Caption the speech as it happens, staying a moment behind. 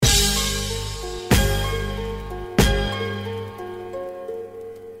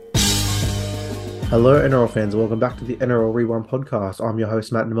Hello, NRL fans. Welcome back to the NRL Rewind podcast. I'm your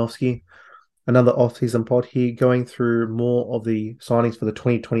host, Matt Nemofsky. Another off-season pod here, going through more of the signings for the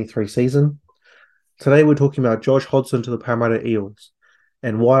 2023 season. Today, we're talking about Josh Hodgson to the Parramatta Eels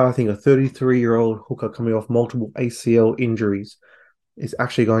and why I think a 33-year-old hooker coming off multiple ACL injuries is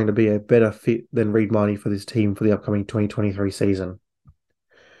actually going to be a better fit than Reed Marnie for this team for the upcoming 2023 season.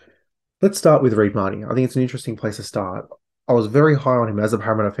 Let's start with Reed Marnie. I think it's an interesting place to start. I was very high on him as a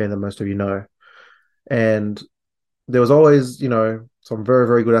Parramatta fan, that most of you know. And there was always, some very,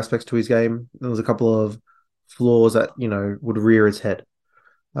 very good aspects to his game. There was a couple of flaws that, would rear its head.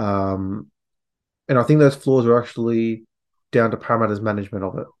 Um, and I think those flaws were actually down to Parramatta's management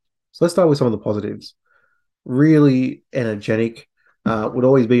of it. So let's start with some of the positives. Really energetic, would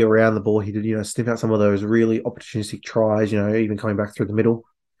always be around the ball. He did, sniff out some of those really opportunistic tries, even coming back through the middle.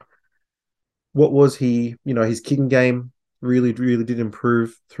 What was he, his kicking game really, really did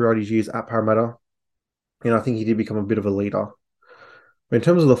improve throughout his years at Parramatta. And I think he did become a bit of a leader. In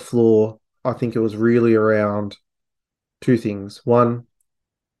terms of the floor, I think it was really around two things. One,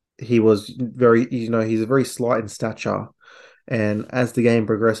 he was very, he's very slight in stature. And as the game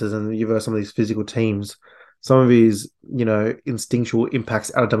progresses and you verse some of these physical teams, some of his, instinctual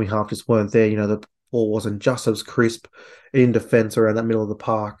impacts out of dummy half just weren't there. The ball wasn't just as crisp in defense around that middle of the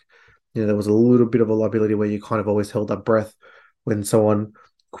park. There was a little bit of a liability where you kind of always held that breath when someone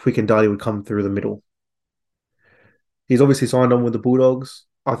quick and dirty would come through the middle. He's obviously signed on with the Bulldogs.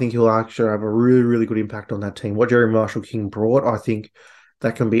 I think he'll actually have a really, really good impact on that team. What Jerry Marshall King brought, I think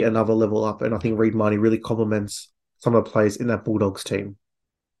that can be another level up. And I think Reed Marnie really complements some of the players in that Bulldogs team.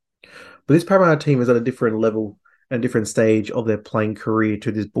 But this Parramatta team is at a different level and a different stage of their playing career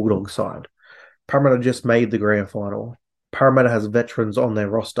to this Bulldogs side. Parramatta just made the grand final. Parramatta has veterans on their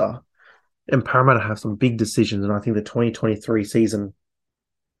roster. And Parramatta have some big decisions. And I think the 2023 season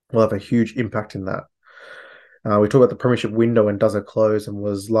will have a huge impact in that. We talk about the premiership window and does it close, and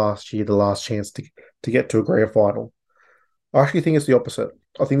was last year the last chance to get to a grand final. I actually think it's the opposite.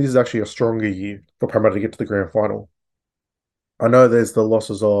 I think this is actually a stronger year for Parramatta to get to the grand final. I know there's the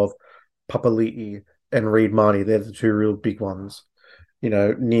losses of Papali'i and Reed Marnie. They're the two real big ones.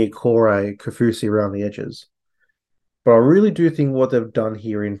 Near Corey, Kafusi around the edges. But I really do think what they've done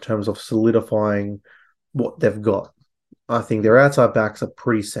here in terms of solidifying what they've got. I think their outside backs are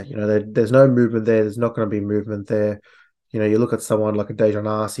pretty set. There's no movement there. There's not going to be movement there. You look at someone like a Dejan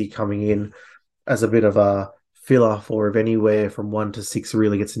Arce coming in as a bit of a filler for if anywhere from 1 to 6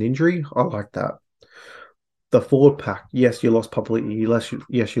 really gets an injury. I like that. The forward pack, yes, you lost Papali'i.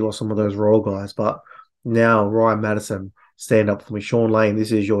 Yes, you lost some of those role guys, but now Ryan Madison, stand up for me. Sean Lane,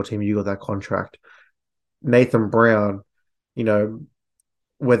 this is your team. You got that contract. Nathan Brown, you know,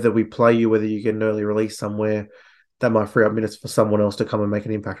 whether we play you, whether you get an early release somewhere, that might free up minutes for someone else to come and make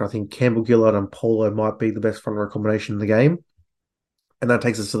an impact. I think Campbell Gillard and Polo might be the best front row combination in the game. And that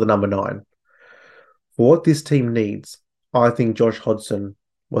takes us to the number 9. For what this team needs, I think Josh Hodgson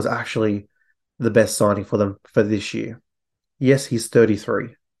was actually the best signing for them for this year. Yes, he's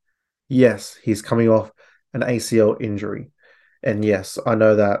 33. Yes, he's coming off an ACL injury. And yes, I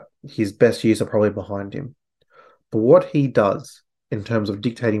know that his best years are probably behind him. But what he does in terms of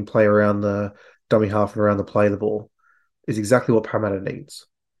dictating play around the dummy half and around the play of the ball is exactly what Parramatta needs.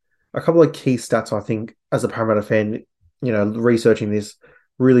 A couple of key stats, I think, as a Parramatta fan, researching this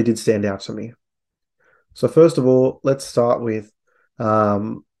really did stand out to me. So first of all, let's start with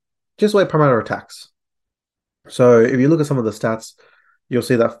just where Parramatta attacks. So if you look at some of the stats, you'll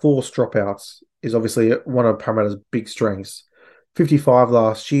see that forced dropouts is obviously one of Parramatta's big strengths. 55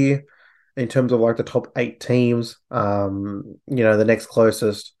 last year. In terms of like the top 8 teams, the next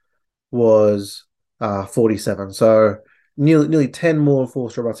closest was 47. So nearly 10 more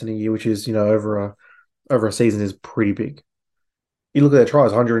forced dropouts in a year, which is, over a season is pretty big. You look at their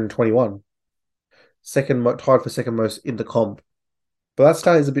tries, 121. Tied for second most in the comp. But that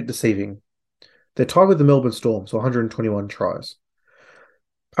stat is a bit deceiving. They're tied with the Melbourne Storm, so 121 tries.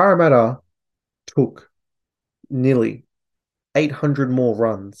 Parramatta took nearly 800 more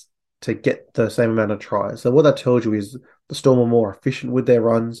runs to get the same amount of tries. So what that tells you is the Storm were more efficient with their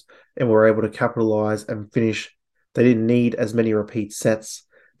runs and were able to capitalize and finish. They didn't need as many repeat sets.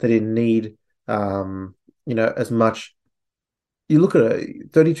 They didn't need, as much. You look at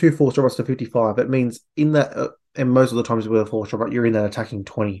it, 32 forced dropouts to 55. It means in that, and most of the times with a forced dropout, you're in that attacking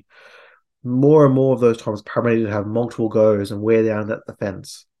 20. More and more of those times, Parramatta did have multiple goes and wear down that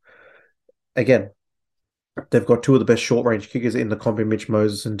defense. Again, they've got two of the best short range kickers in the comp in Mitch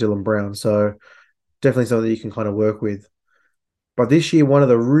Moses and Dylan Brown. So definitely something that you can kind of work with. But this year, one of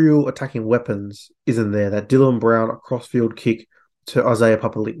the real attacking weapons isn't there. That Dylan Brown crossfield kick to Isaiah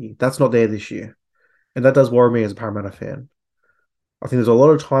Papali'i. That's not there this year. And that does worry me as a Parramatta fan. I think there's a lot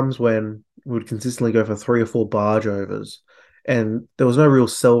of times when we would consistently go for 3 or 4 barge overs, and there was no real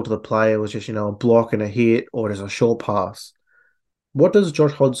sell to the play. It was just, a block and a hit or just a short pass. What does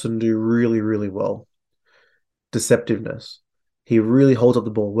Josh Hodgson do really, really well? Deceptiveness. He really holds up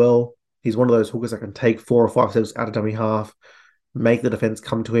the ball well. He's one of those hookers that can take 4 or 5 steps out of dummy half, make the defense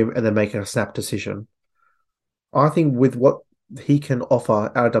come to him, and then make a snap decision. I think with what he can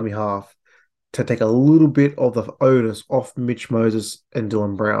offer out of dummy half to take a little bit of the onus off Mitch Moses and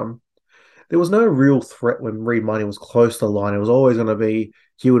Dylan Brown, there was no real threat when Reed Money was close to the line. It was always going to be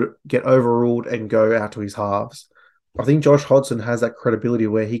he would get overruled and go out to his halves. I think Josh Hodgson has that credibility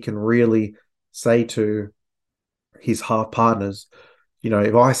where he can really say to his half partners,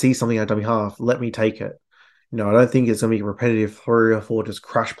 if I see something at dummy half, let me take it. I don't think it's going to be repetitive 3 or 4 just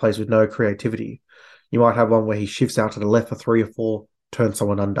crash plays with no creativity. You might have one where he shifts out to the left for 3 or 4, turns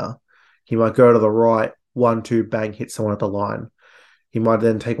someone under. He might go to the right, 1, 2, bang, hit someone at the line. He might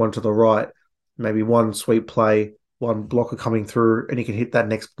then take one to the right, maybe one sweep play, one blocker coming through, and he can hit that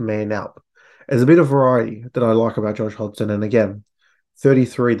next man out. There's a bit of variety that I like about Josh Hodgson. And again,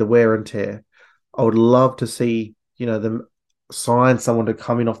 33, the wear and tear. I would love to see, them sign someone to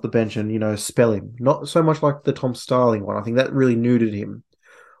come in off the bench and, spell him. Not so much like the Tom Starling one. I think that really neutered him.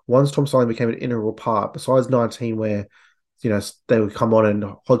 Once Tom Starling became an integral part, besides 19, where, they would come on and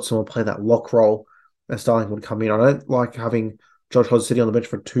Hodgson would play that lock role and Starling would come in. I don't like having Josh Hodgson sitting on the bench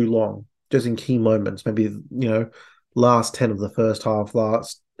for too long, just in key moments, maybe, last 10 of the first half,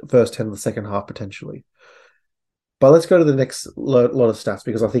 first 10 of the second half, potentially. But let's go to the next lot of stats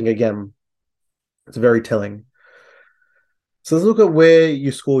because I think, again, it's very telling. So let's look at where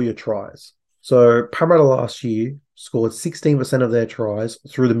you score your tries. So Parramatta last year scored 16% of their tries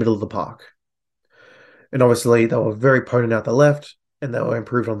through the middle of the park. And obviously they were very potent out the left and they were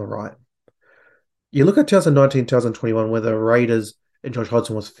improved on the right. You look at 2019, 2021, where the Raiders and Josh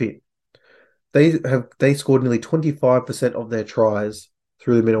Hodgson was fit. They scored nearly 25% of their tries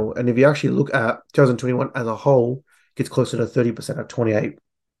through the middle. And if you actually look at 2021 as a whole, it gets closer to 30% at 28.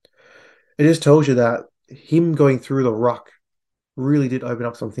 It just tells you that him going through the ruck really did open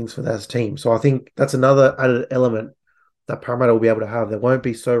up some things for that team. So I think that's another added element that Parramatta will be able to have. They won't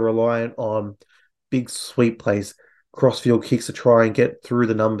be so reliant on big sweep plays, crossfield kicks to try and get through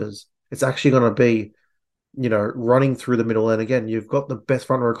the numbers. It's actually going to be, running through the middle. And again, you've got the best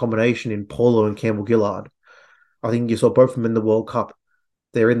front row combination in Paulo and Campbell Gillard. I think you saw both of them in the World Cup.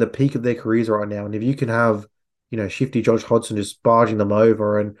 They're in the peak of their careers right now. And if you can have, shifty Josh Hodgson just barging them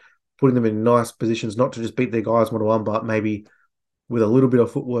over and putting them in nice positions, not to just beat their guys 1-1, but maybe with a little bit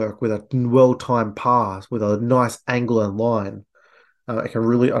of footwork, with a well-timed pass, with a nice angle and line, it can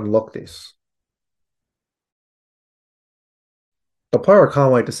really unlock this. The player I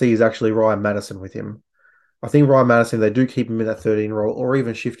can't wait to see is actually Ryan Madison with him. I think Ryan Madison, they do keep him in that 13 role or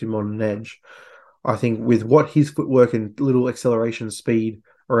even shift him on an edge. I think with what his footwork and little acceleration speed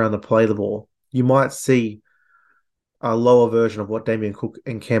around the play of the ball, you might see a lower version of what Damien Cook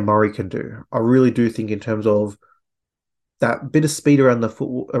and Cam Murray can do. I really do think in terms of that bit of speed around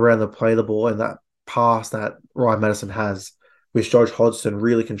the play of the ball and that pass that Ryan Madison has, with Josh Hodgson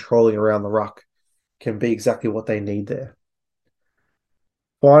really controlling around the ruck, can be exactly what they need there.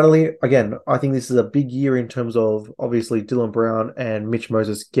 Finally, again, I think this is a big year in terms of obviously Dylan Brown and Mitch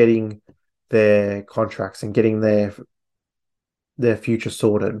Moses getting their contracts and getting their future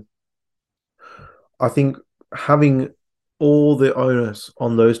sorted. I think having all the onus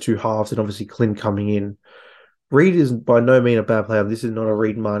on those two halves and obviously Clint coming in, Reed is by no means a bad player. This is not a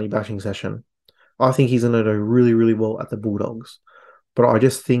Reed Marnie bashing session. I think he's going to do really, really well at the Bulldogs. But I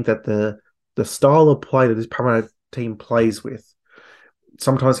just think that the style of play that this Parramatta team plays with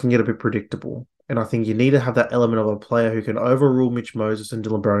sometimes can get a bit predictable. And I think you need to have that element of a player who can overrule Mitch Moses and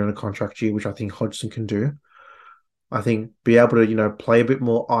Dylan Brown in a contract year, which I think Hodgson can do. I think be able to, play a bit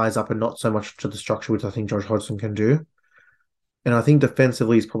more eyes up and not so much to the structure, which I think Josh Hodgson can do. And I think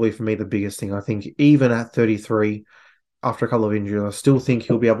defensively is probably for me the biggest thing. I think even at 33, after a couple of injuries, I still think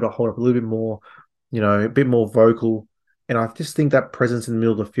he'll be able to hold up a little bit more, a bit more vocal. And I just think that presence in the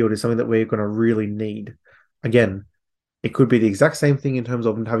middle of the field is something that we're going to really need. Again, it could be the exact same thing in terms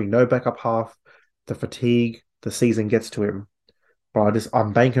of having no backup half, the fatigue, the season gets to him. But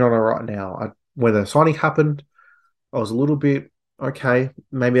I'm banking on it right now. When the signing happened, I was a little bit, okay,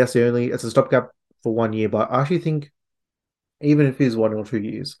 maybe it's a stopgap for 1 year. But I actually think even if it is 1 or 2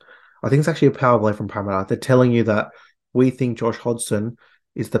 years, I think it's actually a power play from Parramatta. They're telling you that we think Josh Hodgson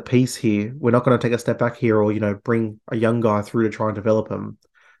is the piece here. We're not going to take a step back here or, bring a young guy through to try and develop him.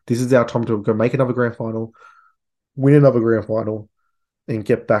 This is our time to go make another grand final, win another grand final, and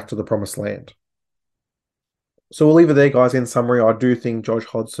get back to the promised land. So we'll leave it there, guys. In summary, I do think Josh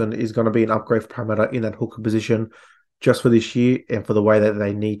Hodgson is going to be an upgrade for Parramatta in that hooker position just for this year and for the way that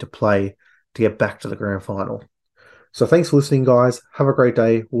they need to play to get back to the grand final. So thanks for listening, guys. Have a great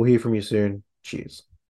day. We'll hear from you soon. Cheers.